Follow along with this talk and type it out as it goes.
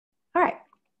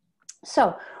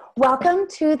So, welcome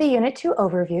to the Unit 2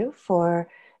 overview for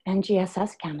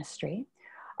NGSS Chemistry.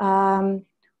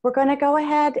 We're going to go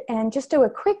ahead and just do a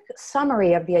quick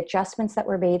summary of the adjustments that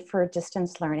were made for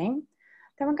distance learning.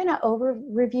 Then we're going to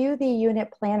review the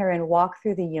unit planner and walk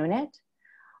through the unit.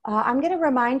 I'm going to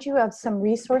remind you of some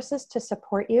resources to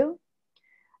support you.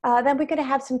 Then we're going to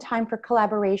have some time for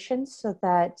collaboration so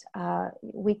that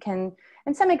we can,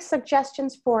 and some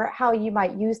suggestions for how you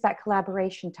might use that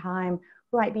collaboration time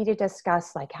might be to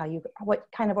discuss like what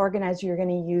kind of organizer you're going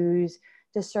to use,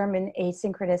 determine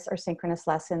asynchronous or synchronous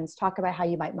lessons, talk about how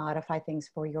you might modify things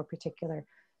for your particular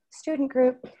student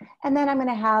group. And then I'm going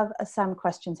to have some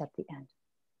questions at the end.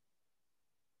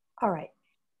 All right.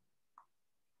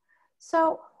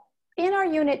 So in our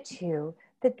Unit 2,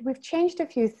 we've changed a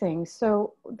few things.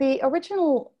 So the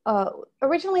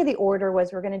originally the order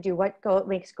was we're going to do what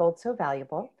makes gold so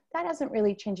valuable. That hasn't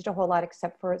really changed a whole lot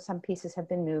except for some pieces have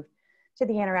been moved to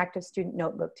the interactive student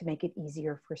notebook to make it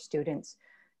easier for students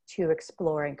to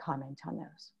explore and comment on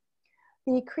those.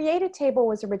 The created table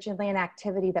was originally an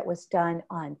activity that was done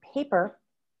on paper,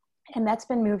 and that's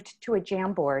been moved to a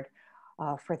Jamboard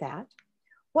for that.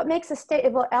 What makes a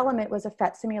stable element was a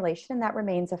PhET simulation, and that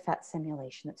remains a PhET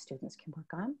simulation that students can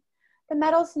work on. The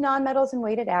metals, non-metals, and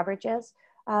weighted averages,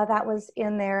 that was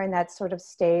in there, and that sort of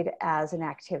stayed as an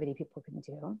activity people can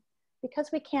do. Because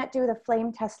we can't do the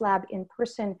flame test lab in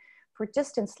person for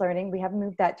distance learning, we have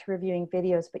moved that to reviewing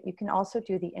videos, but you can also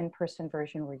do the in-person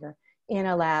version where you're in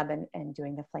a lab and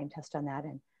doing the flame test on that,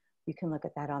 and you can look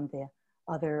at that on the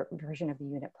other version of the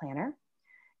unit planner.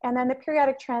 And then the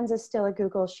periodic trends is still a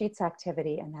Google Sheets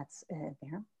activity, and that's in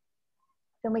there.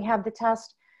 Then we have the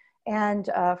test, and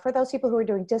for those people who are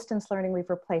doing distance learning, we've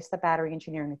replaced the battery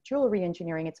engineering with jewelry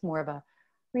engineering. It's more of a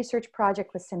research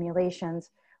project with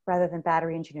simulations rather than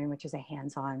battery engineering, which is a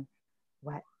hands-on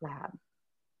wet lab.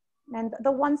 And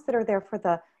the ones that are there for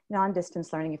the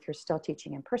non-distance learning, if you're still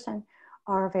teaching in person,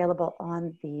 are available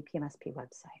on the PMSP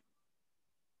website.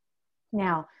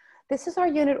 Now, this is our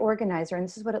unit organizer, and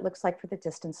this is what it looks like for the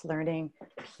distance learning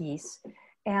piece.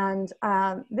 And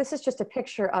this is just a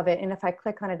picture of it. And if I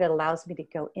click on it, it allows me to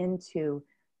go into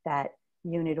that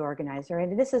unit organizer.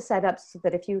 And this is set up so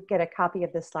that if you get a copy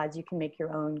of the slides, you can make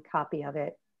your own copy of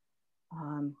it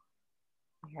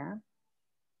here.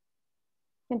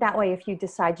 And that way, if you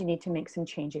decide you need to make some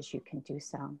changes, you can do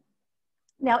so.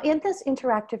 Now, in this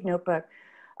interactive notebook,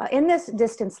 in this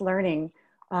distance learning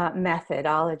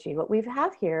methodology, what we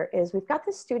have here is we've got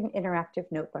the student interactive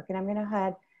notebook, and I'm going to go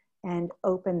ahead and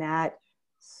open that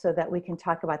so that we can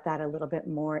talk about that a little bit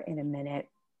more in a minute.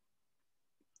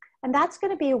 And that's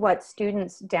going to be what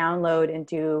students download and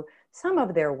do some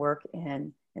of their work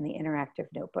in the interactive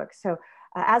notebook. So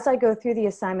as I go through the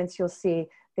assignments, you'll see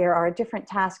there are different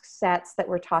task sets that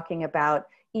we're talking about.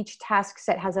 Each task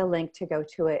set has a link to go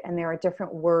to it, and there are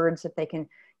different words that they can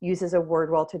use as a word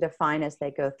wall to define as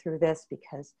they go through this,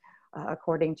 because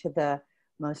according to the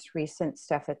most recent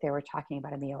stuff that they were talking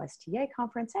about in the OSTA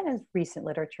conference, and as recent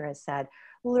literature has said,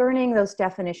 learning those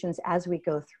definitions as we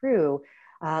go through,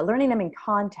 learning them in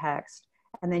context,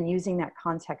 and then using that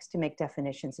context to make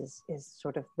definitions is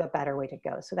sort of the better way to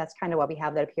go. So that's kind of why we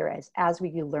have that up here as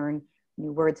we learn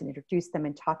new words and introduce them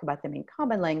and talk about them in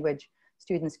common language,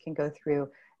 students can go through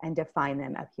and define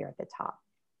them up here at the top.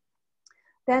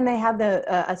 Then they have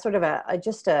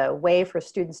just a way for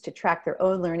students to track their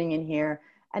own learning in here,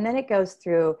 and then it goes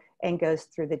through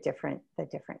the different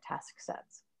task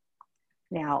sets.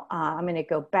 Now I'm going to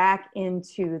go back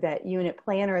into that unit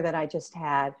planner that I just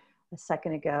had a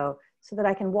second ago so that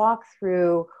I can walk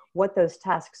through what those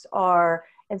tasks are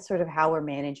and sort of how we're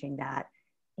managing that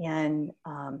in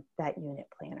that unit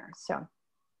planner. So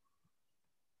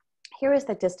here is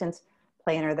the distance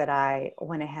planner that I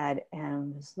went ahead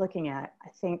and was looking at. I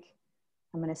think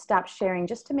I'm going to stop sharing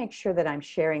just to make sure that I'm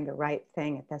sharing the right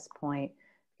thing at this point,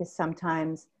 because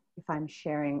sometimes if I'm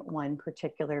sharing one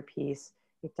particular piece,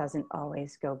 it doesn't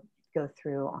always go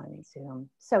through on Zoom.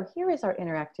 So here is our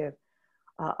interactive,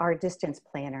 our distance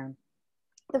planner.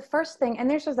 The first thing, and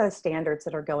there's the standards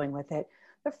that are going with it.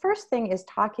 The first thing is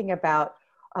talking about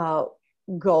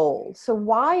gold. So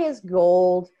why is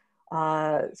gold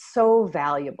so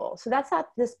valuable? So that's not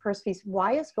this first piece.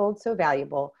 Why is gold so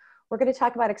valuable? We're going to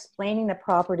talk about explaining the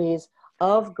properties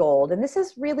of gold. And this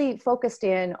is really focused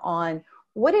in on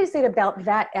what is it about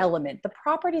that element, the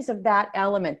properties of that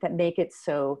element that make it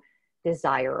so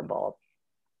desirable.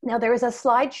 Now there is a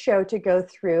slideshow to go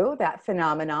through that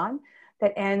phenomenon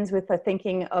that ends with the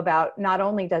thinking about not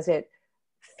only does it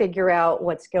figure out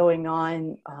what's going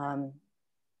on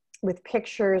with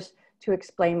pictures to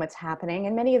explain what's happening.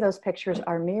 And many of those pictures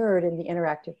are mirrored in the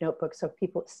interactive notebook so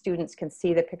students can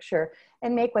see the picture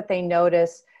and make what they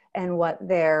notice and what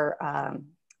they're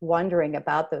wondering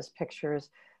about those pictures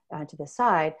to the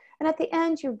side. And at the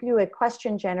end, you do a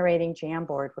question generating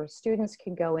Jamboard where students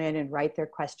can go in and write their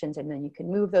questions, and then you can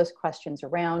move those questions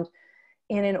around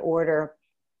in an order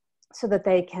so that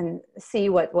they can see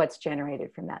what's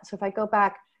generated from that. So if I go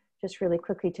back just really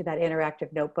quickly to that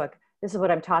interactive notebook, this is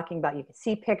what I'm talking about. You can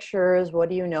see pictures. What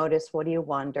do you notice? What do you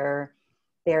wonder?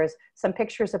 There's some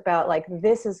pictures about like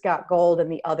this has got gold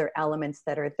and the other elements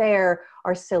that are there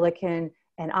are silicon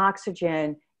and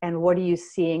oxygen. And what are you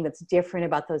seeing that's different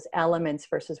about those elements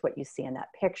versus what you see in that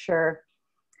picture?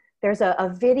 There's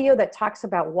a video that talks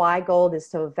about why gold is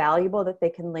so valuable that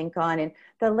they can link on. And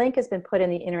the link has been put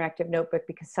in the interactive notebook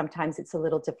because sometimes it's a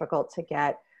little difficult to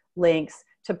get links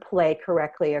to play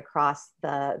correctly across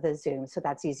the Zoom. So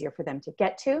that's easier for them to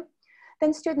get to.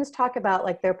 Then students talk about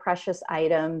like their precious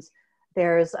items.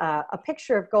 There's a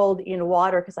picture of gold in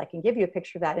water because I can give you a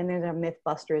picture of that. And there's a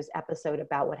Mythbusters episode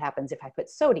about what happens if I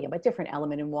put sodium, a different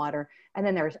element, in water. And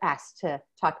then they're asked to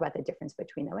talk about the difference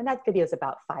between them. And that video is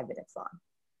about 5 minutes long.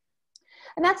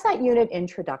 And that's that unit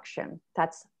introduction.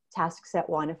 That's task set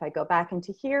 1. If I go back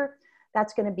into here,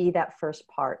 that's going to be that first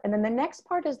part. And then the next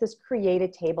part is this create a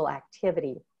table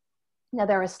activity. Now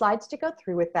there are slides to go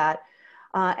through with that.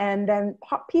 And then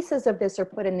pieces of this are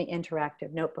put in the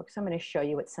interactive notebook. So I'm going to show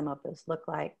you what some of those look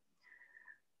like.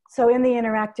 So in the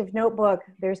interactive notebook,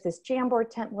 there's this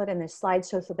Jamboard template and this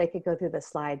slideshow so they could go through the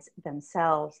slides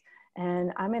themselves.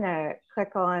 And I'm going to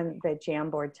click on the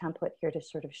Jamboard template here to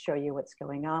sort of show you what's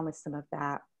going on with some of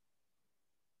that.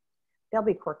 They'll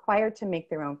be required to make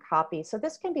their own copy. So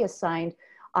this can be assigned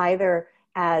either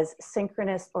as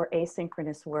synchronous or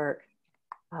asynchronous work.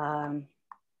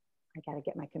 I got to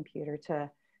get my computer to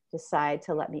decide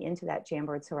to let me into that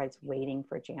Jamboard. So it's waiting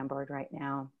for Jamboard right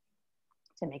now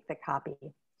to make the copy.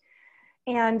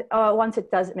 And once it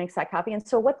does, it makes that copy. And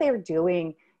so what they're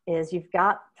doing is you've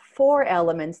got 4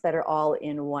 elements that are all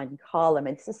in one column.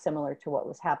 And this is similar to what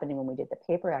was happening when we did the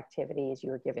paper activities.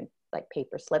 You were given like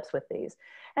paper slips with these.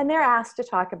 And they're asked to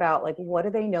talk about like, what do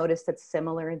they notice that's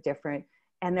similar and different?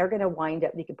 And they're going to wind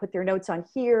up, you can put their notes on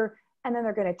here, and then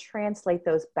they're going to translate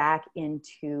those back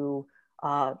into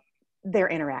their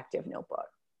interactive notebook.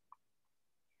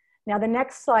 Now the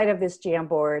next slide of this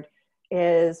Jamboard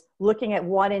is looking at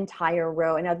one entire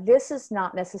row. And now this is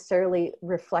not necessarily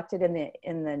reflected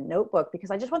in the notebook because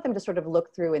I just want them to sort of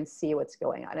look through and see what's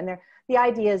going on. And the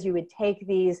idea is you would take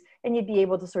these and you'd be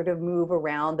able to sort of move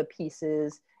around the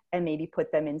pieces and maybe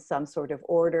put them in some sort of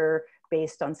order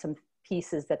based on some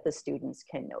pieces that the students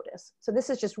can notice. So this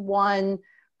is just one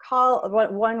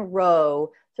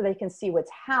row so they can see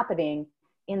what's happening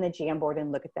in the Jamboard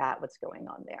and look at that, what's going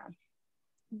on there.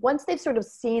 Once they've sort of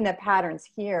seen the patterns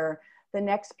here, the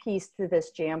next piece to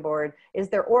this Jamboard is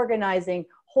they're organizing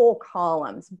whole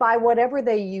columns by whatever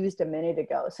they used a minute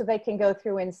ago. So they can go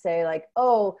through and say like,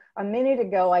 oh, a minute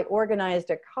ago I organized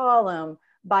a column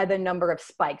by the number of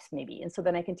spikes maybe. And so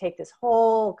then I can take this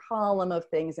whole column of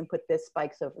things and put this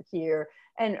spikes over here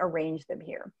and arrange them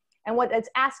here. And what it's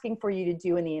asking for you to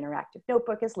do in the interactive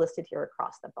notebook is listed here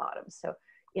across the bottom. So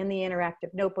in the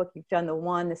interactive notebook, you've done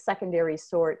the secondary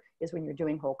sort is when you're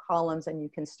doing whole columns and you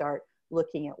can start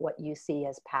looking at what you see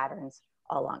as patterns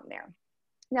along there.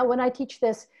 Now, when I teach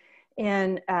this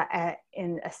in a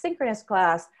synchronous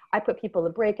class, I put people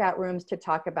in breakout rooms to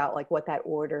talk about like what that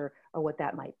order or what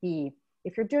that might be.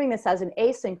 If you're doing this as an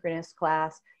asynchronous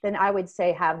class, then I would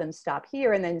say have them stop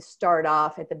here and then start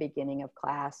off at the beginning of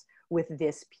class with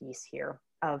this piece here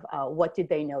of what did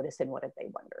they notice and what did they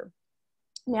wonder.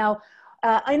 Now,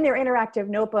 in their interactive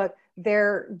notebook,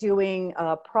 they're doing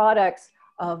products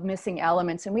of missing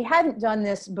elements. And we hadn't done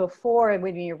this before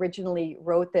when we originally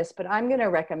wrote this, but I'm gonna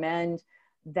recommend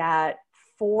that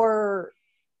for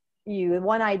you,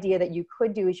 one idea that you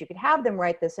could do is you could have them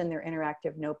write this in their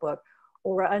interactive notebook,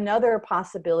 or another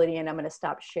possibility, and I'm gonna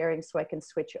stop sharing so I can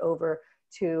switch over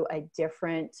to a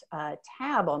different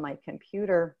tab on my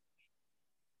computer,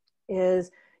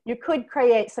 is you could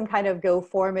create some kind of Go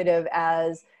formative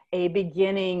as a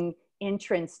beginning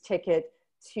entrance ticket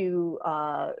to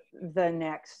the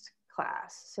next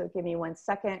class. So give me 1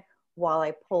 second while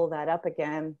I pull that up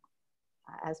again,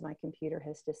 as my computer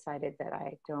has decided that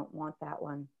I don't want that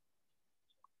one.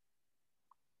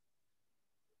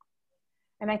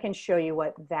 And I can show you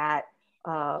what that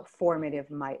formative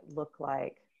might look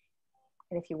like.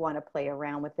 And if you want to play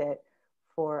around with it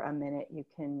for a minute, you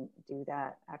can do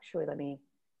that. Actually, let me,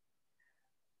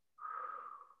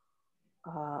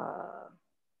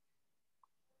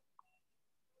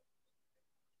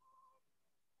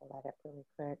 pull that up really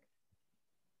quick.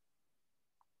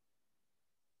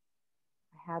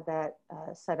 I had that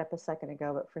set up a second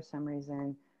ago, but for some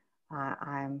reason,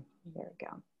 there we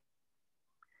go.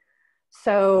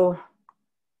 So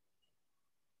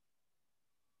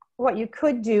what you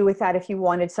could do with that if you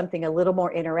wanted something a little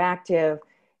more interactive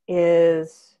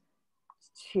is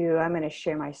to, I'm going to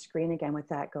share my screen again with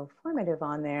that Go Formative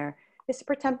on there, is to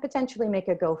potentially make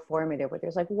a Go Formative where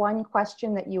there's like one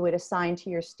question that you would assign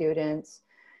to your students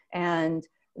and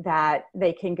that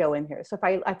they can go in here. So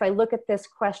if I look at this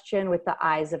question with the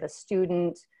eyes of a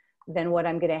student, then what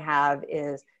I'm going to have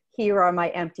is, here are my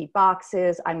empty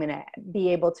boxes. I'm going to be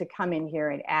able to come in here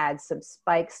and add some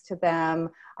spikes to them.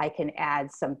 I can add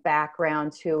some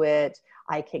background to it.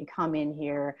 I can come in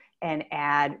here and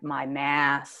add my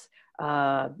mass.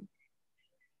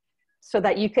 So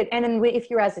that you could, and then if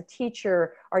you're as a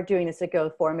teacher are doing this at Go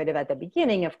Formative at the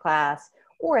beginning of class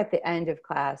or at the end of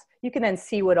class, you can then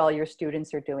see what all your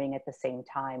students are doing at the same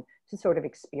time to sort of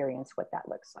experience what that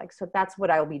looks like. So that's what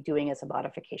I'll be doing as a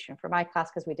modification for my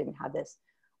class because we didn't have this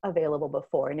available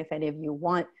before. And if any of you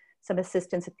want some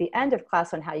assistance at the end of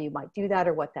class on how you might do that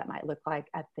or what that might look like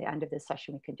at the end of this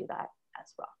session, we can do that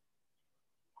as well.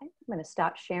 Okay, I'm going to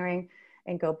stop sharing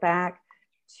and go back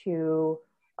to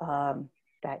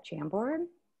that Jamboard.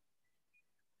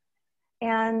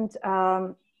 And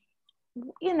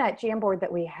in that Jamboard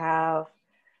that we have,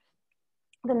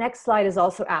 the next slide is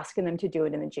also asking them to do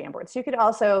it in the Jamboard. So you could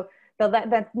also,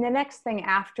 the next thing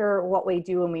after what we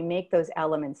do when we make those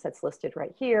elements that's listed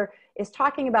right here is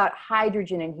talking about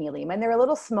hydrogen and helium. And they're a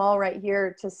little small right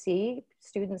here to see.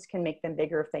 Students can make them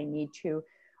bigger if they need to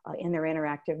in their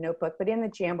interactive notebook. But in the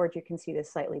Jamboard, you can see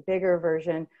this slightly bigger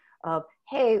version of,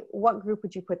 hey, what group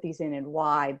would you put these in and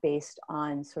why based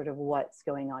on sort of what's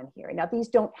going on here. Now, these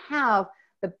don't have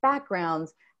the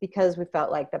backgrounds because we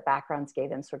felt like the backgrounds gave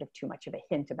them sort of too much of a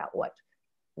hint about what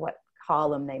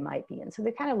column they might be in. So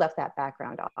they kind of left that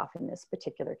background off in this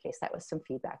particular case. That was some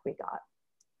feedback we got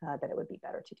that it would be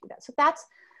better to do that. So that's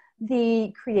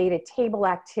the create a table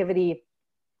activity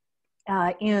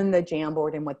in the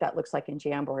Jamboard and what that looks like in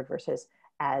Jamboard versus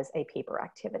as a paper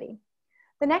activity.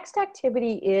 The next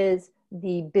activity is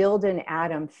the build an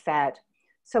atom FET.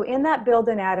 So in that build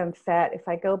an atom FET, if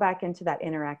I go back into that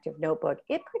interactive notebook,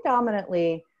 it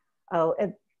predominantly,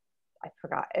 I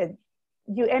forgot,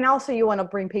 and also you want to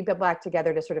bring people back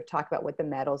together to sort of talk about what the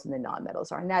metals and the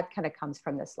non-metals are. And that kind of comes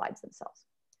from the slides themselves.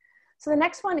 So the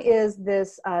next one is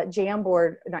this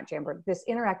Jamboard, not Jamboard, this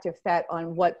interactive FET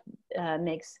on what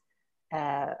makes,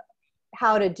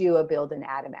 how to do a build an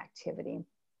atom activity.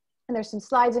 And there's some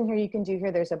slides in here you can do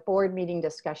here. There's a board meeting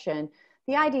discussion.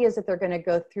 The idea is that they're going to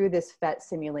go through this FET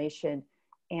simulation.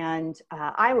 And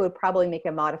I would probably make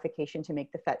a modification to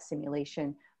make the FET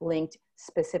simulation linked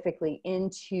specifically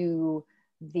into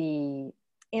the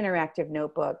interactive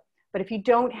notebook. But if you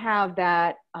don't have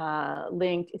that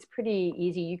linked, it's pretty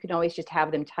easy. You can always just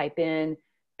have them type in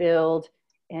build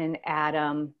an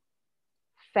atom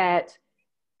FET,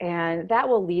 and that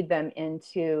will lead them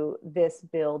into this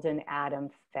build an atom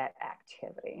FET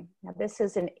activity. Now this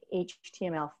is an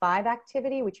HTML5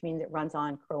 activity, which means it runs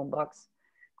on Chromebooks.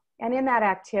 And in that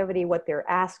activity, what they're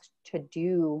asked to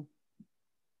do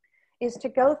is to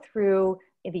go through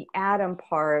the atom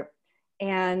part,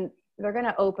 and they're going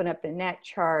to open up the net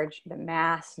charge, the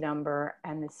mass number,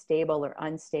 and the stable or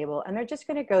unstable. And they're just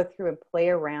going to go through and play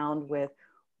around with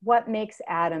what makes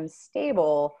atoms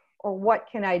stable, or what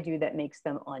can I do that makes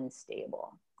them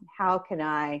unstable? How can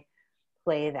I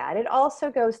play that? It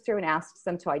also goes through and asks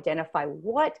them to identify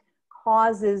what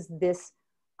causes this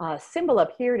symbol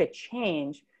up here to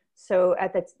change. So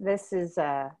at this is,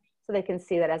 so they can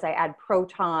see that as I add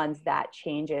protons, that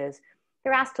changes.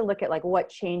 They're asked to look at like what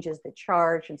changes the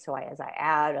charge. And so as I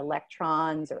add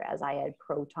electrons or as I add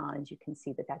protons, you can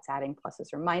see that that's adding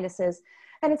pluses or minuses.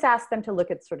 And it's asked them to look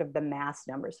at sort of the mass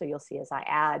number. So you'll see as I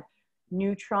add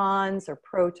neutrons or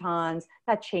protons,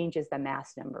 that changes the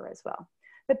mass number as well.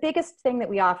 The biggest thing that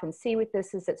we often see with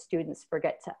this is that students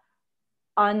forget to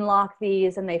unlock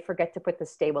these and they forget to put the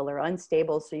stable or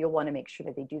unstable. So you'll want to make sure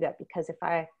that they do that, because if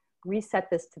I reset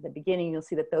this to the beginning, you'll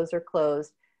see that those are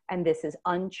closed and this is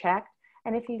unchecked.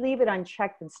 And if you leave it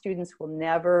unchecked, then students will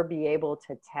never be able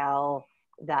to tell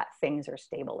that things are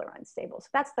stable or unstable. So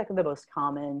that's like the most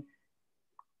common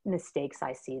mistakes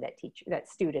I see that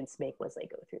students make as they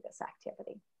go through this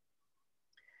activity.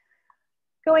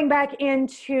 Going back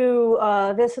into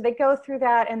this, so they go through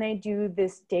that and they do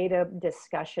this data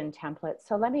discussion template.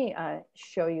 So let me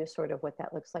show you sort of what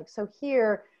that looks like. So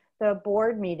here, the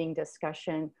board meeting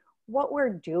discussion, what we're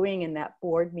doing in that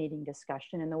board meeting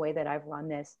discussion and the way that I've run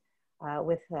this,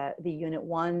 with the Unit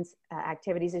 1's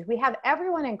activities is we have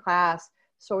everyone in class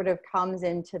sort of comes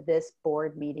into this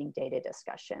board meeting data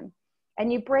discussion.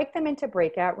 And you break them into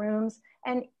breakout rooms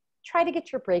and try to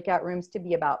get your breakout rooms to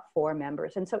be about 4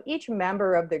 members. And so each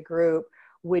member of the group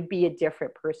would be a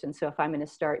different person. So if I'm going to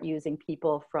start using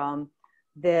people from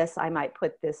this, I might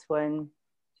put this one,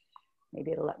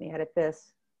 maybe it'll let me edit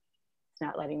this. It's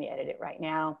not letting me edit it right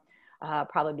now.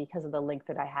 Probably because of the link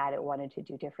that I had, it wanted to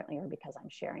do differently, or because I'm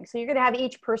sharing. So you're going to have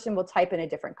each person will type in a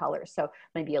different color. So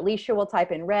maybe Alicia will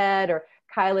type in red, or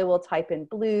Kyla will type in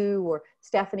blue, or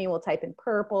Stephanie will type in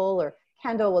purple, or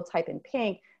Kendall will type in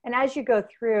pink. And as you go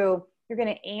through, you're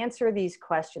going to answer these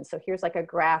questions. So here's like a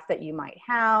graph that you might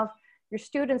have. Your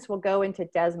students will go into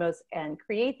Desmos and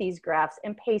create these graphs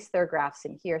and paste their graphs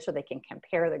in here so they can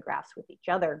compare the graphs with each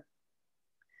other.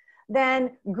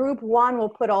 Then group 1 will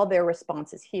put all their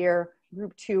responses here.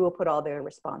 Group 2 will put all their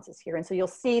responses here. And so you'll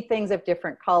see things of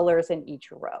different colors in each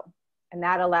row. And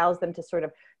that allows them to sort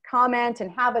of comment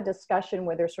and have a discussion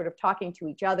where they're sort of talking to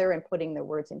each other and putting their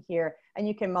words in here. And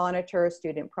you can monitor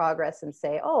student progress and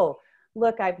say, oh,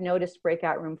 look, I've noticed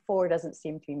breakout room 4 doesn't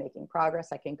seem to be making progress.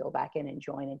 I can go back in and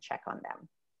join and check on them.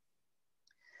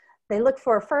 They look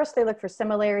for, first they look for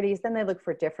similarities, then they look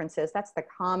for differences. That's the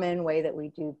common way that we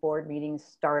do board meetings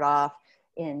start off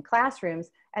in classrooms.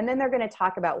 And then they're going to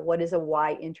talk about what does a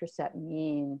y-intercept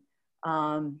mean?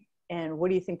 And what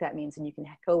do you think that means? And you can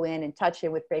go in and touch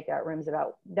it with breakout rooms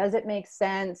about, does it make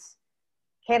sense?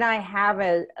 Can I have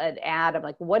an atom?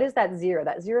 Like, what is that 0?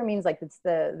 That 0 means like it's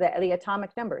the atomic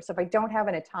number. So if I don't have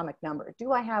an atomic number,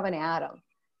 do I have an atom?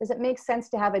 Does it make sense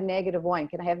to have a -1?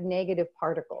 Can I have negative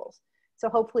particles? So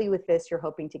hopefully with this, you're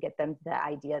hoping to get them the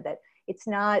idea that it's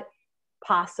not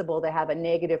possible to have a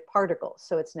negative particle.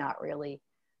 So it's not really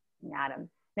an atom.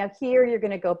 Now here, you're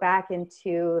going to go back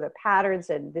into the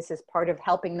patterns, and this is part of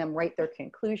helping them write their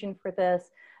conclusion for this.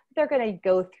 They're going to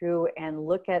go through and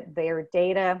look at their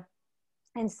data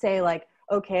and say like,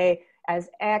 okay, as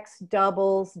X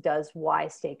doubles, does Y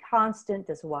stay constant?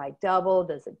 Does Y double?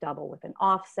 Does it double with an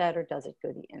offset, or does it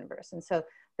go the inverse? And so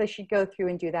they should go through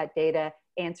and do that data,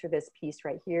 answer this piece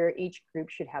right here. Each group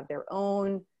should have their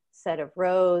own set of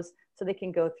rows so they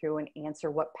can go through and answer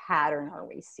what pattern are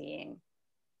we seeing.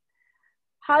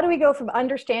 How do we go from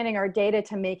understanding our data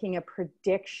to making a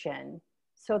prediction?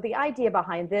 So the idea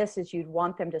behind this is you'd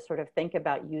want them to sort of think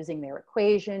about using their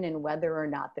equation and whether or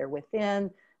not they're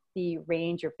within the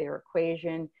range of their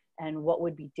equation and what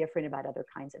would be different about other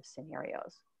kinds of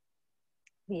scenarios.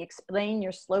 The explain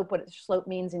your slope, what slope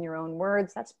means in your own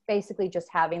words. That's basically just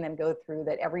having them go through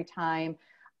that every time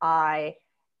I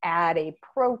add a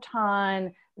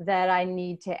proton that I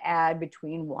need to add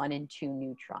between 1 and 2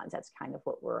 neutrons. That's kind of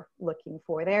what we're looking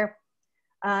for there.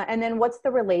 And then what's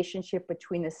the relationship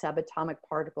between the subatomic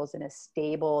particles in a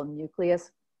stable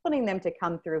nucleus? Putting them to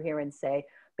come through here and say,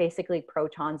 basically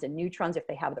protons and neutrons, if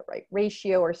they have the right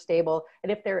ratio, are stable.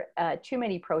 And if there are too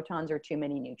many protons or too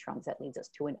many neutrons, that leads us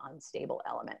to an unstable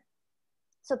element.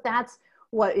 So that's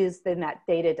what is in that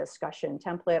data discussion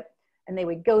template. And they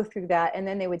would go through that, and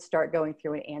then they would start going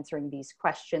through and answering these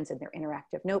questions in their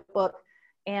interactive notebook.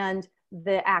 And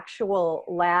the actual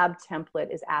lab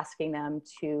template is asking them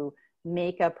to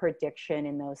make a prediction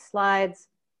in those slides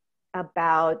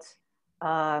about,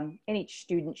 and each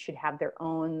student should have their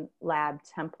own lab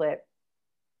template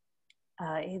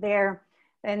there.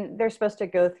 And they're supposed to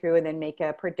go through and then make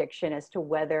a prediction as to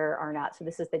whether or not, so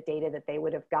this is the data that they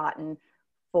would have gotten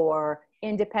for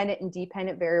independent and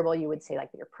dependent variable. You would say like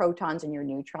your protons and your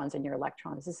neutrons and your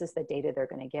electrons. This is the data they're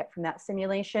going to get from that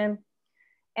simulation.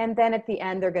 And then at the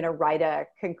end, they're going to write a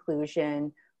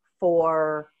conclusion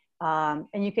for,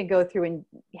 and you can go through and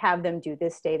have them do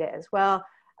this data as well,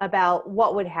 about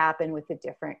what would happen with the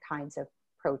different kinds of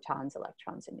protons,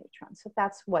 electrons, and neutrons. So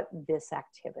that's what this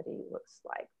activity looks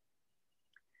like.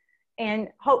 And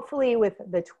hopefully with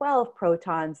the 12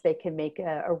 protons, they can make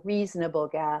a reasonable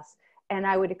guess. And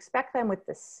I would expect them with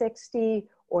the 60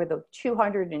 or the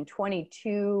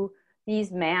 222,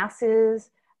 these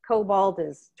masses, cobalt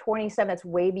is 27, that's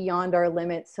way beyond our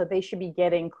limit. So they should be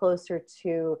getting closer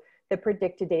to the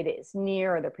predicted data is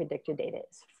near or the predicted data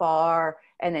is far,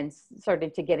 and then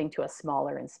started to getting to a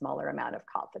smaller and smaller amount of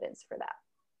confidence for that.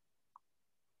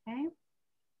 Okay.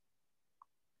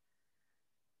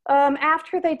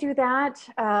 After they do that,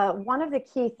 one of the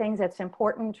key things that's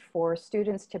important for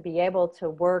students to be able to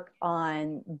work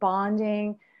on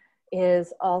bonding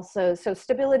is also, so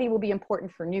stability will be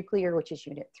important for nuclear, which is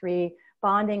unit 3.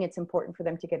 Bonding, it's important for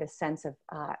them to get a sense of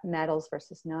metals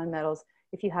versus non-metals.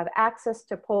 If you have access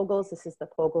to POGLs, this is the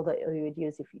POGL that you would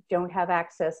use. If you don't have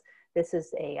access, this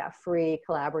is a free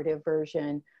collaborative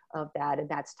version of that. And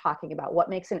that's talking about what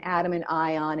makes an atom an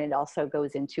ion. It also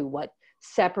goes into what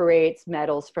separates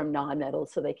metals from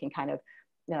non-metals, so they can kind of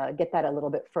get that a little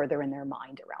bit further in their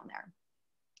mind around there.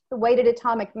 The weighted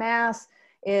atomic mass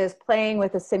is playing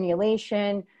with a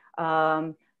simulation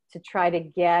to try to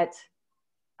get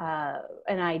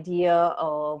an idea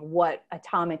of what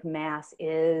atomic mass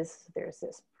is. There's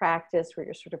this practice where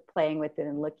you're sort of playing with it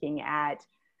and looking at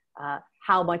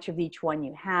how much of each one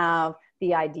you have.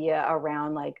 The idea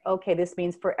around like, okay, this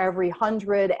means for every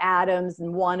 100 atoms,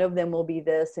 and one of them will be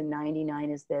this, and 99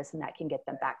 is this, and that can get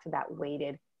them back to that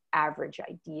weighted average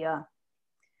idea,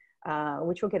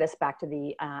 which will get us back to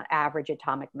the average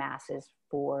atomic masses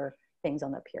for things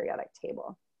on the periodic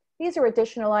table. These are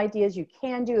additional ideas you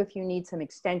can do if you need some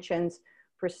extensions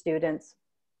for students,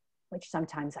 which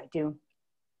sometimes I do.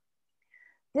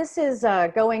 This is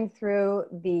going through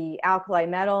the alkali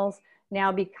metals. Now,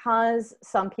 because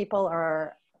some people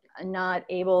are not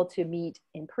able to meet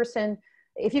in person,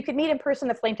 if you could meet in person,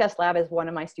 the flame test lab is one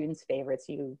of my students' favorites.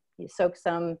 You soak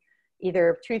some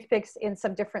either toothpicks in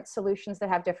some different solutions that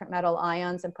have different metal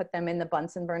ions and put them in the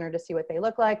Bunsen burner to see what they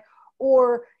look like,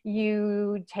 or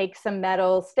you take some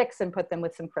metal sticks and put them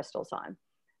with some crystals on.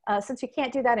 Since you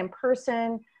can't do that in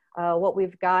person, what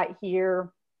we've got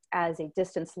here as a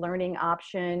distance learning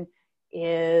option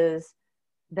is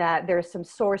that there's some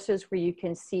sources where you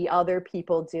can see other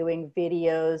people doing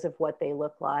videos of what they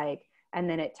look like. And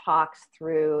then it talks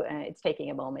through, and it's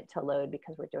taking a moment to load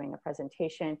because we're doing a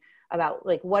presentation about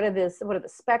like, what do the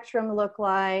spectrum look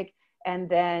like? And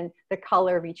then the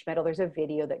color of each metal. There's a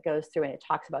video that goes through and it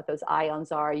talks about those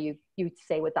ions are. You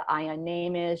say what the ion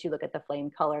name is, you look at the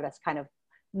flame color. That's kind of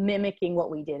mimicking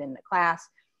what we did in the class.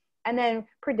 And then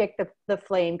predict the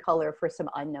flame color for some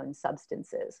unknown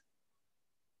substances.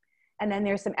 And then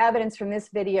there's some evidence from this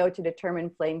video to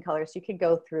determine flame color. So you could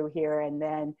go through here, and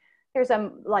then there's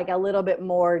like a little bit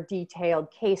more detailed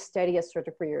case study, a sort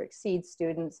of for your Exceed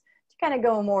students, to kind of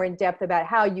go more in depth about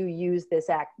how you use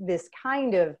this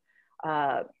kind of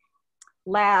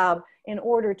lab in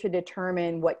order to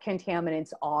determine what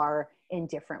contaminants are in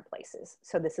different places.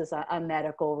 So this is a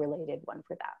medical related one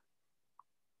for that.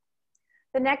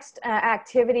 The next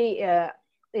activity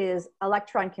is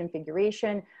electron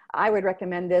configuration. I would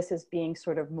recommend this as being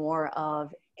sort of more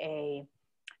of a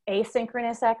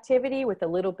asynchronous activity with a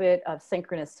little bit of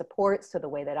synchronous support. So the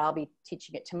way that I'll be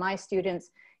teaching it to my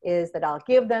students is that I'll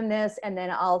give them this, and then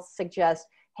I'll suggest,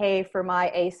 hey, for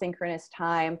my asynchronous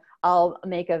time, I'll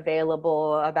make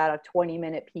available about a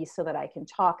 20-minute piece so that I can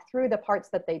talk through the parts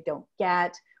that they don't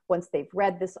get once they've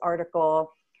read this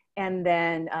article, and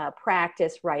then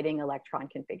practice writing electron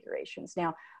configurations.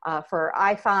 Now,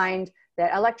 I find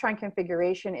that electron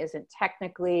configuration isn't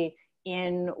technically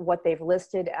in what they've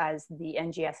listed as the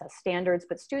NGSS standards,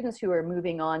 but students who are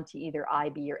moving on to either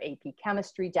IB or AP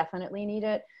chemistry definitely need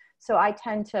it. So I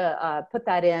tend to put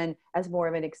that in as more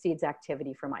of an Exceeds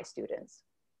activity for my students.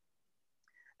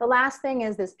 The last thing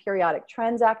is this periodic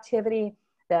trends activity.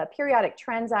 The periodic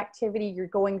trends activity, you're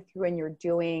going through and you're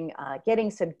doing, getting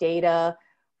some data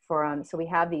from, so we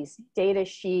have these data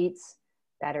sheets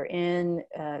that are in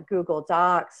Google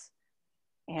Docs,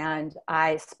 and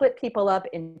I split people up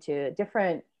into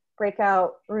different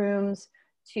breakout rooms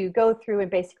to go through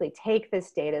and basically take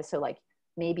this data. So like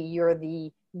maybe you're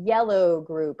the yellow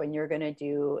group and you're gonna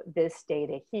do this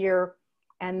data here,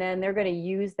 and then they're gonna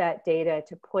use that data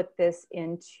to put this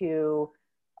into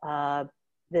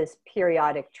this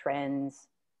periodic trends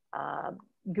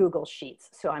Google Sheets.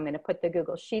 So I'm gonna put the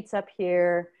Google Sheets up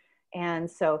here.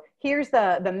 And so here's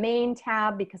the main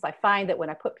tab, because I find that when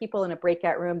I put people in a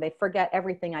breakout room, they forget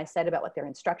everything I said about what their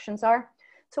instructions are.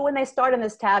 So when they start on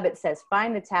this tab, it says,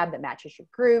 find the tab that matches your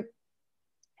group.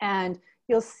 And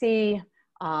you'll see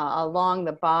along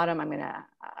the bottom, I'm gonna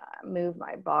move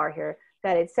my bar here,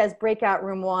 that it says breakout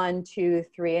room 1, 2,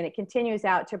 3, and it continues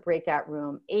out to breakout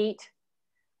room 8.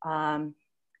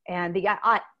 And the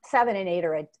 7 and 8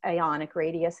 are ionic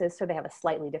radiuses, so they have a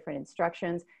slightly different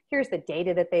instructions. Here's the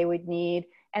data that they would need.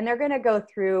 And they're gonna go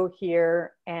through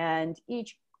here, and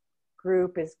each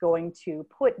group is going to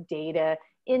put data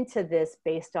into this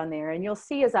based on there. And you'll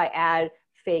see as I add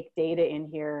fake data in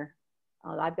here,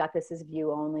 I've got this as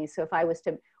view only. So if I was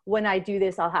to, when I do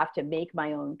this, I'll have to make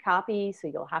my own copy. So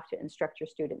you'll have to instruct your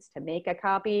students to make a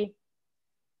copy,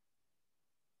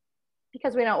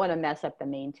 because we don't want to mess up the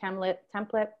main template.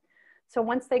 So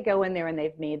once they go in there and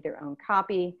they've made their own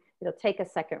copy, it'll take a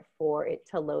second for it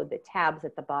to load the tabs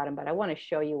at the bottom, but I want to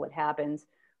show you what happens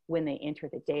when they enter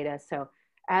the data. So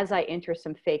as I enter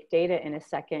some fake data in a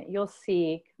second, you'll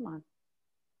see, come on.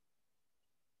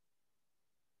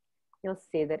 You'll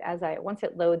see that once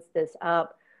it loads this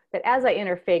up, But as I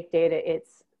enter fake data, it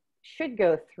should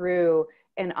go through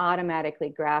and automatically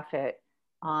graph it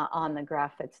on the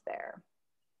graph that's there.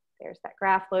 There's that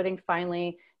graph loading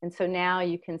finally. And so now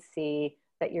you can see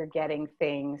that you're getting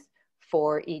things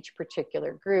for each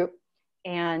particular group.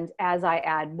 And as I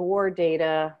add more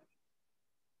data,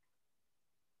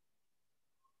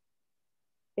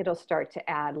 it'll start to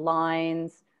add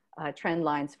lines, trend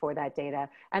lines for that data.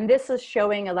 And this is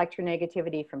showing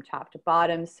electronegativity from top to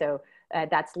bottom. So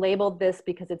that's labeled this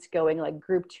because it's going like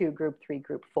group 2, group 3,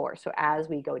 group 4. So as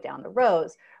we go down the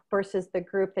rows versus the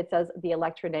group that does the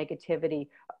electronegativity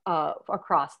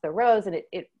across the rows, and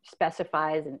it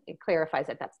specifies and it clarifies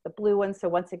that that's the blue one. So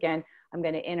once again, I'm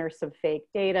going to enter some fake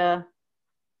data,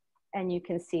 and you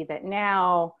can see that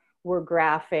now we're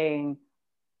graphing,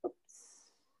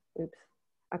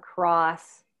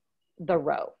 across the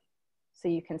row. So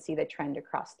you can see the trend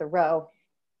across the row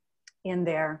in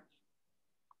there.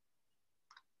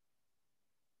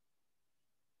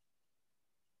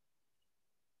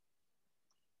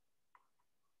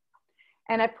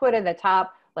 And I put at the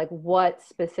top like what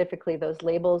specifically those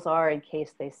labels are in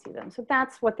case they see them. So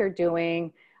that's what they're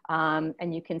doing.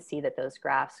 And you can see that those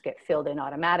graphs get filled in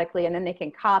automatically, and then they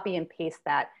can copy and paste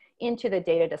that into the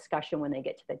data discussion when they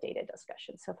get to the data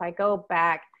discussion. So if I go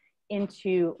back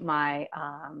into my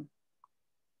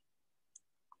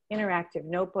interactive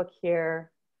notebook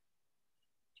here,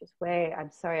 which is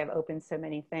I'm sorry, I've opened so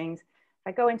many things. If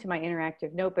I go into my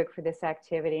interactive notebook for this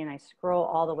activity and I scroll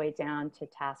all the way down to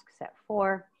task set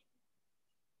 4,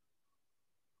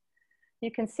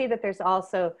 you can see that there's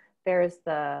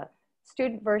the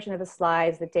student version of the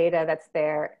slides, the data that's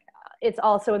there. It's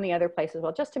also in the other place as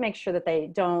well, just to make sure that they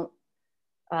don't,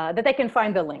 that they can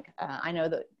find the link. I know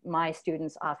that my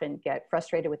students often get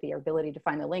frustrated with the ability to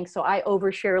find the link, so I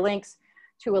overshare links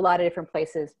to a lot of different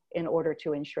places in order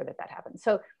to ensure that that happens.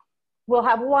 So we'll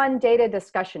have one data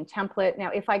discussion template.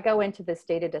 Now, if I go into this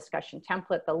data discussion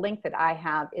template, the link that I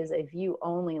have is a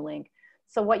view-only link.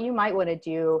 So what you might want to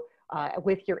do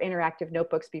with your interactive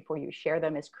notebooks before you share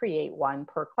them is create one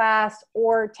per class,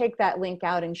 or take that link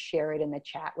out and share it in the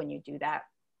chat when you do that.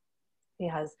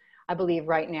 Because I believe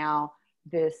right now,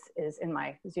 this is in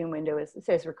my Zoom window, it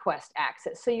says request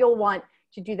access. So you'll want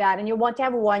to do that, and you'll want to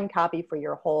have one copy for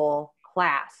your whole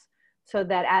class, so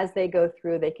that as they go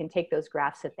through, they can take those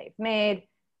graphs that they've made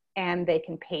and they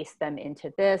can paste them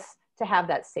into this to have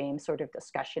that same sort of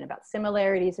discussion about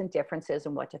similarities and differences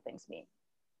and what do things mean.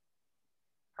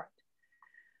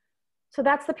 So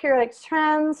that's the periodic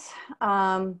trends.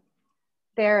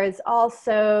 There is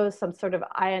also some sort of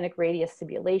ionic radius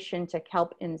simulation to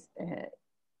help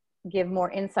give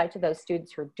more insight to those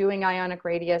students who are doing ionic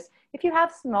radius. If you have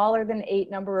smaller than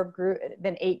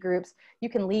 8 groups, you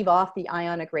can leave off the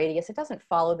ionic radius. It doesn't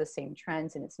follow the same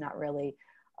trends, and it's not really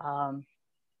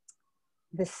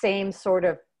the same sort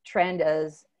of trend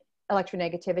as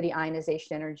electronegativity,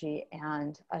 ionization energy,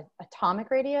 and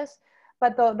atomic radius.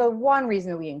 But the one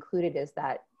reason we include it is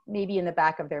that maybe in the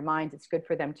back of their minds, it's good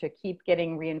for them to keep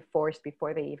getting reinforced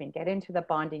before they even get into the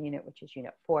bonding unit, which is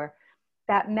unit 4.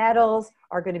 That metals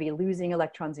are going to be losing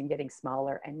electrons and getting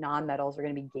smaller, and non-metals are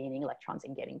going to be gaining electrons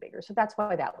and getting bigger. So that's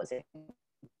why that was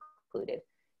included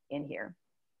in here.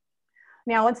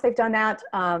 Now, once they've done that,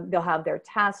 they'll have their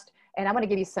test, and I'm going to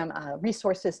give you some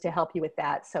resources to help you with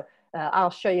that. So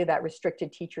I'll show you that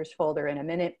restricted teachers folder in a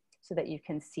minute so that you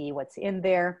can see what's in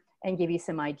there and give you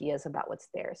some ideas about what's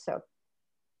there. So,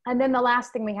 and then the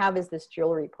last thing we have is this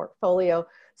jewelry portfolio.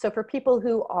 So for people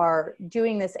who are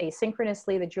doing this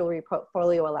asynchronously, the jewelry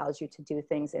portfolio allows you to do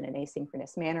things in an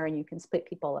asynchronous manner, and you can split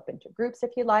people up into groups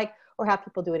if you like, or have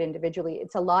people do it individually.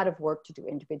 It's a lot of work to do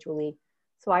individually.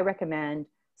 So I recommend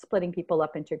splitting people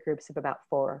up into groups of about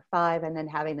 4 or 5 and then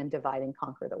having them divide and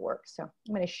conquer the work. So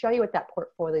I'm going to show you what that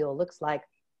portfolio looks like.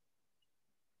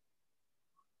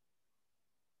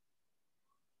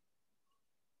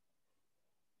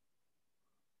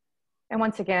 And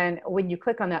once again, when you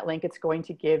click on that link, it's going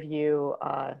to give you,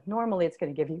 normally it's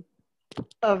going to give you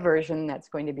a version that's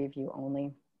going to be view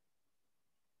only.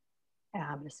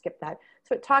 I'm going to skip that.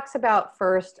 So it talks about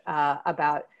first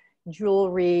about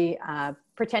jewelry,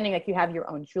 pretending like you have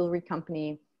your own jewelry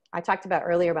company. I talked about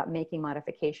earlier about making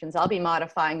modifications. I'll be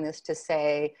modifying this to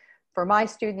say, for my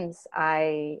students,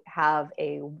 I have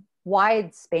a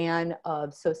wide span of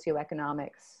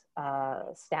socioeconomics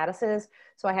statuses.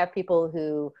 So I have people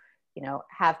who, you know,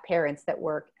 have parents that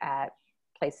work at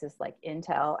places like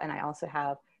Intel, and I also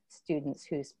have students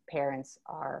whose parents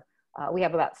are, we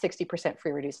have about 60%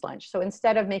 free reduced lunch. So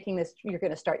instead of making this, you're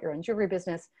going to start your own jewelry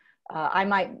business, I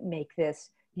might make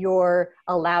this, you're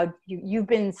allowed, you've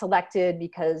been selected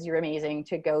because you're amazing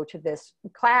to go to this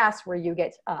class where you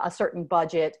get a certain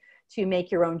budget to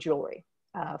make your own jewelry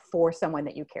for someone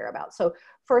that you care about. So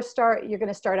you're going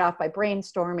to start off by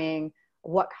brainstorming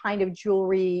what kind of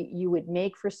jewelry you would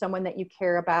make for someone that you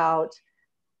care about.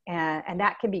 And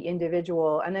that can be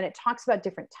individual. And then it talks about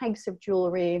different types of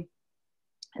jewelry.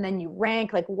 And then you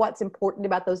rank like what's important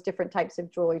about those different types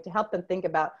of jewelry to help them think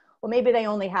about, well, maybe they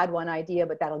only had one idea,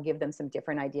 but that'll give them some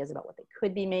different ideas about what they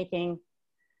could be making.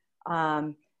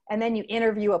 And then you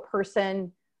interview a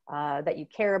person that you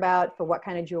care about for what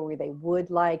kind of jewelry they would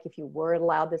like if you were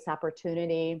allowed this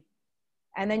opportunity.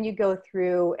 And then you go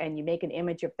through and you make an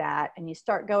image of that, and you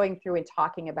start going through and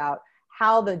talking about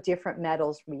how the different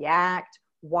metals react,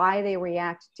 why they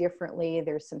react differently.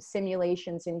 There's some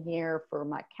simulations in here for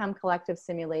my Chem Collective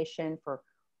simulation.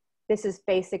 This is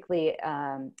basically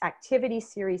activity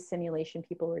series simulation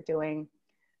people are doing.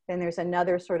 Then there's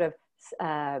another sort of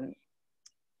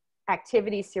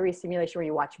activity series simulation where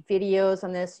you watch videos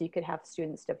on this. So you could have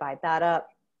students divide that up.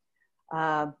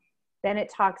 Then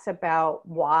it talks about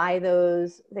why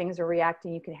those things are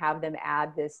reacting. You can have them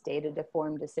add this data to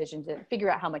form decisions to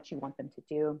figure out how much you want them to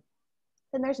do.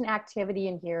 Then there's an activity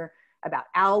in here about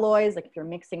alloys, like if you're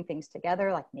mixing things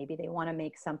together, like maybe they want to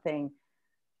make something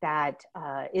that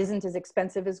isn't as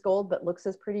expensive as gold, but looks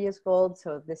as pretty as gold.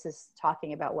 So this is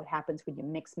talking about what happens when you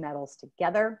mix metals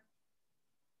together.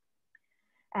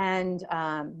 And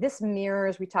this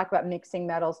mirrors, we talk about mixing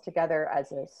metals together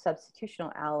as a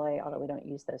substitutional alloy, although we don't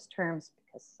use those terms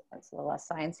because it's a little less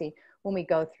sciencey, when we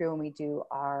go through and we do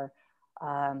our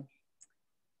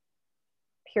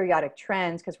periodic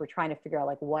trends, because we're trying to figure out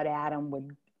like what atom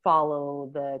would follow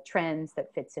the trends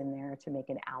that fits in there to make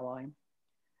an alloy.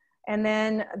 And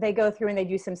then they go through and they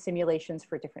do some simulations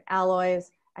for different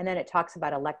alloys. And then it talks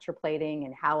about electroplating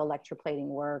and how electroplating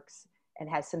works, and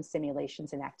has some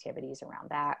simulations and activities around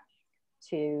that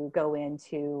to go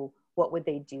into what would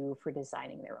they do for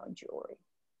designing their own jewelry.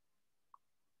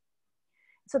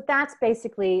 So that's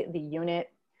basically the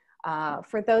unit.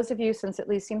 For those of you, since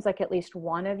it seems like at least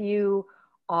one of you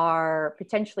are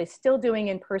potentially still doing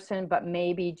in person, but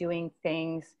maybe doing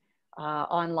things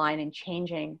online and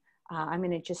changing, I'm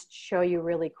going to just show you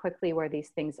really quickly where these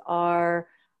things are.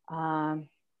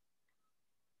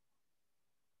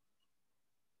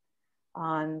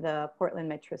 On the Portland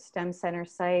Metro STEM Center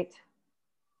site.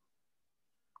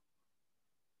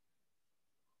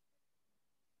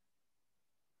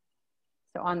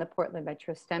 So on the Portland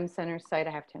Metro STEM Center site,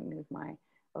 I have to move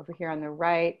over here on the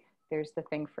right, there's the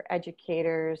thing for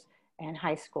educators and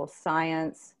high school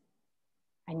science.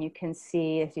 And you can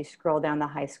see as you scroll down the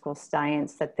high school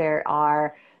science that there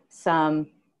are some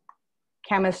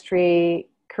chemistry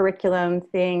curriculum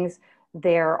things.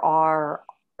 There are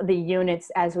the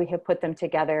units as we have put them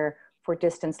together for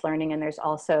distance learning, and there's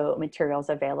also materials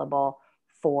available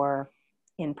for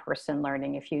in-person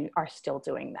learning if you are still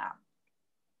doing that.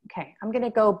 Okay, I'm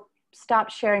gonna go stop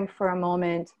sharing for a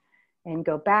moment and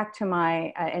go back to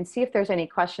my, and see if there's any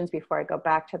questions before I go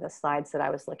back to the slides that I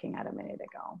was looking at a minute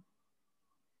ago.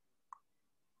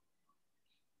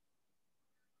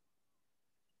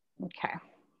 Okay,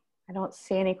 I don't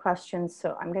see any questions,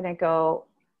 so I'm gonna go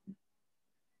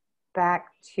back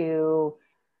to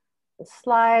the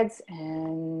slides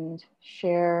and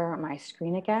share my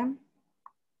screen again.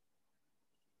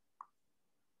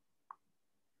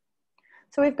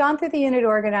 So we've gone through the unit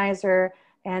organizer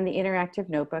and the interactive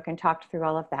notebook and talked through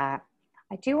all of that.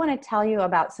 I do want to tell you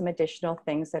about some additional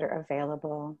things that are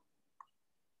available.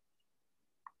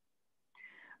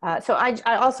 So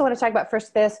I also want to talk about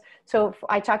first this. So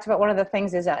I talked about one of the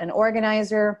things is an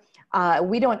organizer.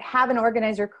 We don't have an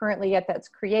organizer currently yet that's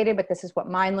created, but this is what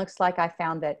mine looks like. I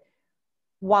found that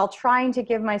while trying to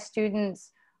give my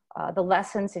students the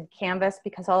lessons in Canvas,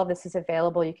 because all of this is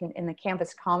available, you can, in the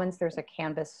Canvas Commons, there's a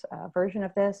Canvas version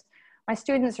of this. My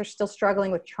students are still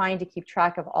struggling with trying to keep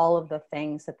track of all of the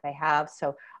things that they have.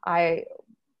 So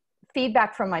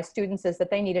feedback from my students is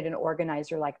that they needed an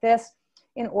organizer like this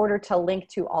in order to link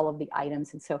to all of the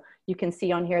items. And so you can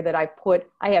see on here that I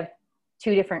have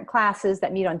 2 different classes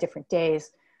that meet on different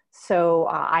days. So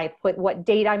I put what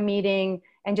date I'm meeting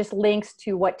and just links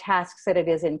to what task set it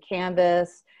is in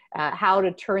Canvas, how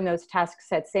to turn those task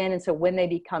sets in. And so when they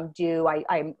become due,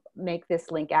 I make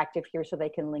this link active here so they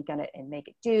can link on it and make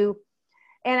it due.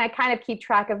 And I kind of keep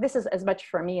track of, this is as much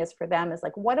for me as for them, is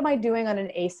like, what am I doing on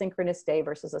an asynchronous day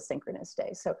versus a synchronous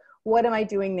day? So what am I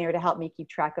doing there to help me keep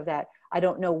track of that? I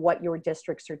don't know what your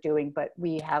districts are doing, but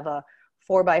we have a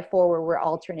 4x4 where we're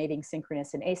alternating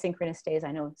synchronous and asynchronous days.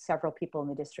 I know several people in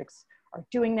the districts are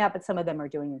doing that, but some of them are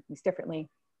doing things differently.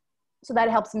 So that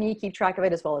helps me keep track of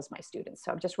it as well as my students.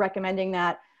 So I'm just recommending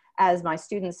that, as my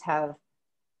students have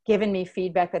given me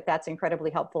feedback that that's incredibly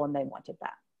helpful and they wanted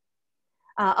that.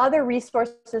 Other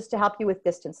resources to help you with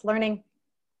distance learning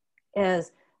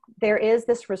is there is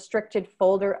this restricted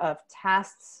folder of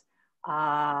tests.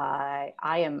 I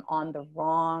am on the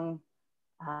wrong,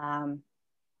 I'm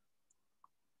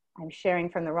sharing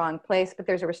from the wrong place, but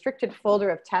there's a restricted folder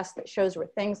of tests that shows where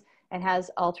things and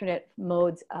has alternate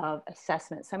modes of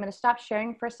assessment. So I'm going to stop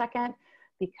sharing for a second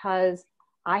because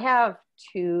I have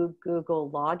 2 Google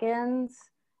logins,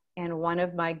 and one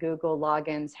of my Google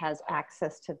logins has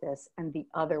access to this and the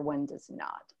other one does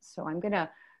not. So I'm going to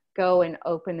go and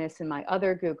open this in my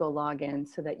other Google login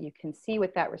so that you can see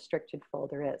what that restricted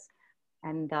folder is,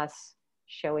 and thus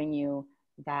showing you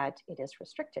that it is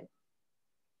restricted.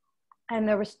 And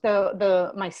there was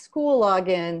my school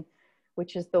login,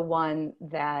 which is the one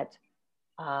that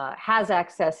has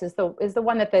access, is the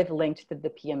one that they've linked to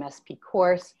the PMSP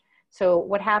course. So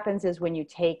what happens is when you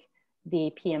take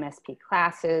the PMSP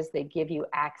classes, they give you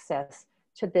access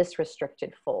to this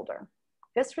restricted folder.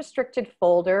 This restricted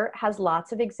folder has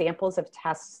lots of examples of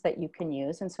tests that you can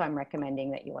use, and so I'm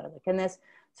recommending that you want to look in this.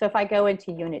 So if I go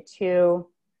into Unit 2,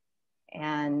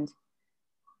 and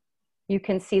you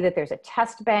can see that there's a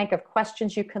test bank of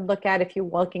questions you can look at if you're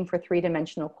looking for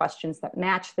 3-dimensional questions that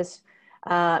match this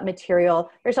material.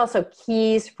 There's also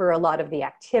keys for a lot of the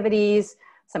activities,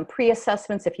 some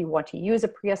pre-assessments if you want to use a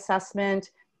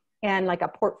pre-assessment, and like a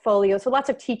portfolio. So lots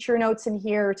of teacher notes in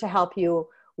here to help you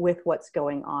with what's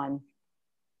going on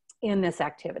in this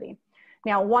activity.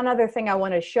 Now, one other thing I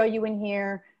want to show you in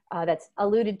here that's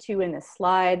alluded to in the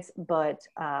slides, but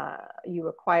you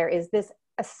require is this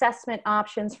assessment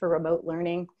options for remote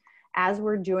learning. As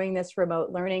we're doing this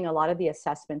remote learning, a lot of the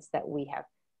assessments that we have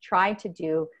tried to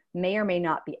do may or may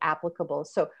not be applicable.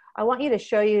 So I want you to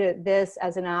show you this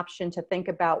as an option to think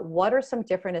about what are some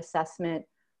different assessment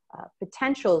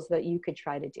potentials that you could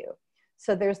try to do.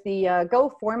 So there's the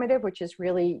Go Formative, which is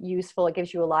really useful. It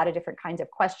gives you a lot of different kinds of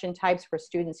question types where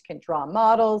students can draw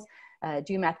models,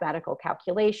 do mathematical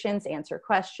calculations, answer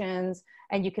questions,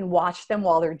 and you can watch them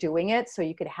while they're doing it. So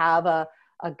you could have a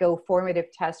Go Formative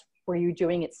test where you're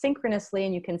doing it synchronously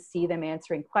and you can see them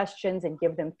answering questions and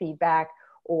give them feedback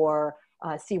or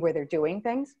see where they're doing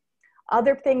things.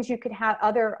 Other things you could have,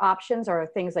 other options are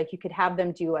things like you could have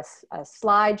them do a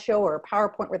slideshow or a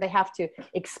PowerPoint where they have to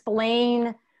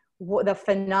explain the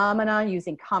phenomena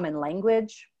using common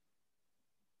language.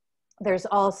 There's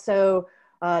also,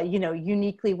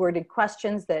 uniquely worded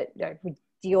questions that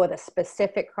deal with a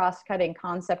specific cross-cutting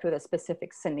concept with a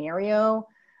specific scenario,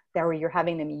 that where you're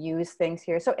having them use things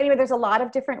here. So anyway, there's a lot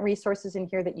of different resources in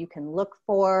here that you can look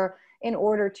for in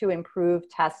order to improve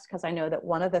tests, because I know that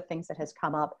one of the things that has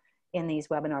come up in these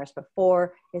webinars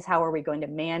before is how are we going to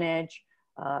manage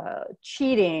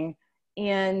cheating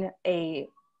in a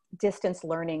distance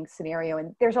learning scenario.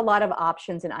 And there's a lot of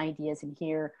options and ideas in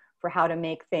here for how to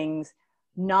make things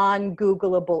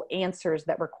non-Googleable answers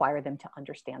that require them to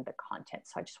understand the content.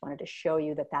 So I just wanted to show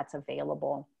you that that's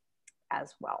available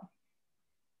as well.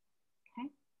 Okay.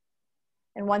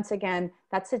 And once again,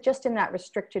 that's just in that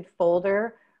restricted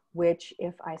folder, which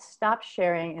if I stop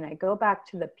sharing and I go back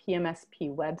to the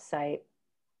PMSP website,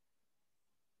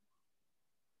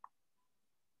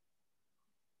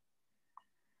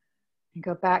 and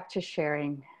go back to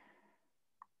sharing.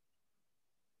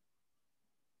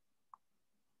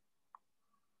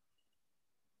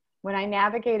 When I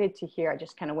navigated to here, I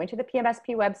just kind of went to the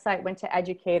PMSP website, went to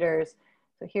educators.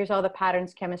 So here's all the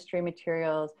patterns chemistry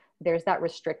materials. There's that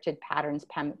restricted patterns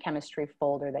chemistry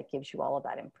folder that gives you all of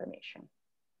that information.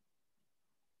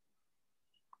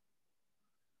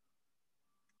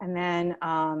 And then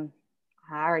I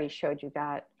already showed you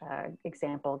that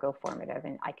example, Go Formative,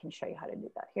 and I can show you how to do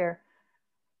that here.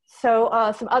 So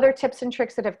some other tips and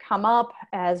tricks that have come up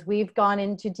as we've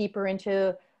gone deeper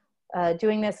into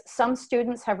doing this. Some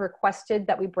students have requested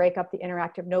that we break up the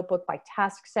interactive notebook by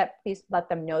task set. Please let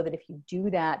them know that if you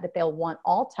do that, that they'll want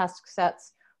all task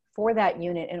sets for that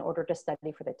unit in order to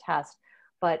study for the test.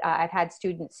 But I've had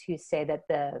students who say that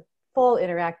the full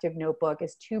interactive notebook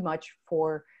is too much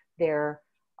for their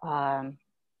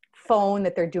phone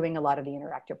that they're doing a lot of the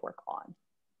interactive work on.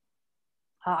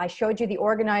 I showed you the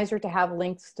organizer to have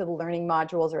links to the learning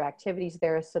modules or activities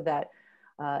there so that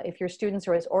if your students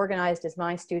are as organized as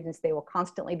my students, they will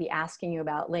constantly be asking you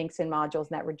about links and modules,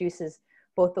 and that reduces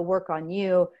both the work on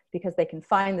you because they can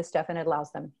find the stuff and it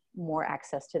allows them more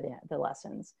access to the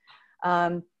lessons.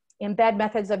 Embed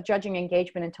methods of judging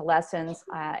engagement into lessons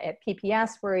at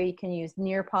PPS, where you can use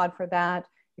Nearpod for that.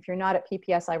 If you're not at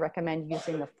PPS, I recommend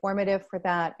using the formative for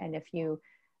that. And if you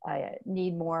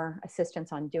need more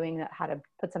assistance on doing that, how to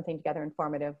put something together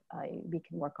informative, we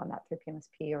can work on that through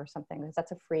PMSP or something, because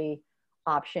that's a free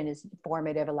option. Is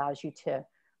formative, allows you to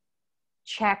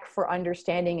check for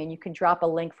understanding, and you can drop a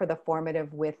link for the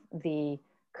formative with the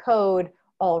code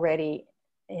already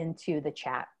into the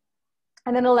chat,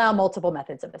 and then allow multiple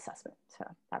methods of assessment. So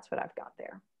that's what I've got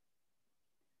there.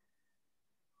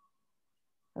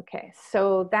 Okay,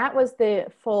 so that was the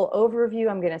full overview.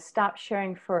 I'm going to stop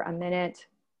sharing for a minute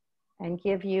and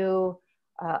give you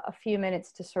a few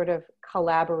minutes to sort of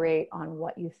collaborate on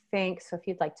what you think. So if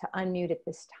you'd like to unmute at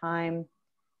this time,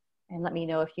 and let me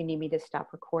know if you need me to stop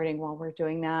recording while we're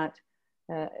doing that,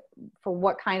 for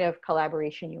what kind of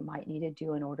collaboration you might need to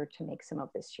do in order to make some of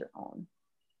this your own.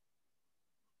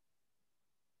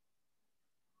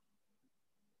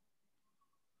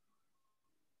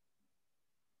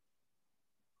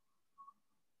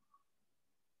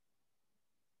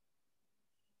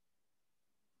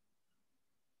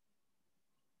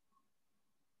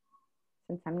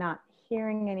 Since I'm not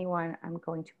hearing anyone, I'm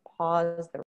going to pause the